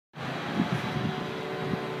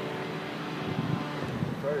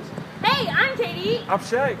Hey, I'm Katie. I'm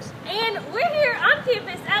Shakes. And we're here on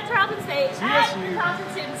campus at Tarleton State at the GSU.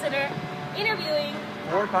 Tarleton Student Center interviewing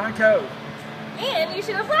For Pine Cove. And you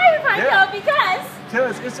should apply for Pine Cove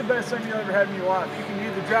because it's the best thing you ever had in your life. You can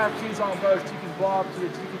either drive kids on boats, you can blob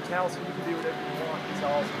kids, you can counsel, you can do whatever you want. It's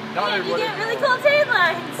awesome. And you get really cool tan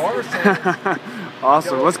lines. Barber stands.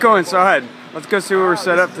 Awesome. Let's go inside. Let's go see where we're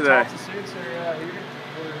set up today. This is the Tarleton Student Center out here.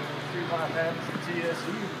 We're 3 mile paths at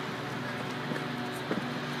GSU.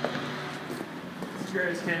 It's the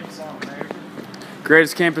greatest campus on America.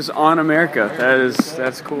 Greatest campus on America.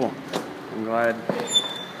 That's cool. I'm glad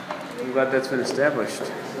that's been established.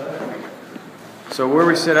 So where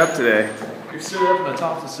we set up today? You're set up in the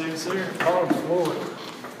top of the student center, bottom floor.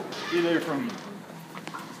 You're there from,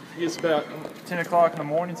 it's about 10 o'clock in the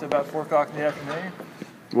morning to about 4 o'clock in the afternoon.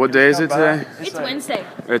 What day is it today? It's Wednesday.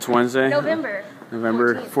 It's Wednesday? November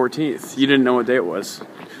 14th. You didn't know what day it was.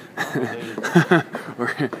 I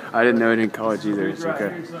didn't know it in college either. It's okay.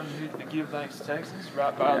 Right here's the Give Thanks Texas,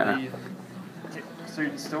 right by the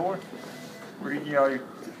student store, where you get all your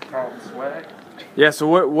Tarleton swag. Yeah, so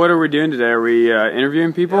what are we doing today? Are we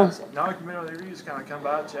interviewing people? Yeah, non-committal interviews, kind of come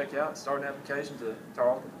by, check out, start an application to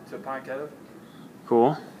Tarleton, to Pine Cove.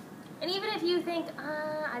 Cool. And even if you think,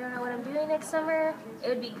 I don't know what I'm doing next summer, it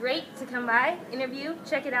would be great to come by, interview,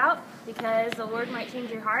 check it out, because the Lord might change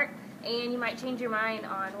your heart, and you might change your mind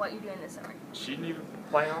on what you're doing this summer. She didn't even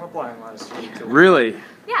plan on applying last year. Really?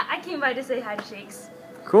 Yeah, I came by to say hi to Shakes.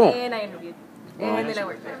 Cool. And I interviewed. And then I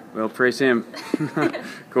worked there. Well, praise him.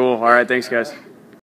 Cool. All right, thanks, guys.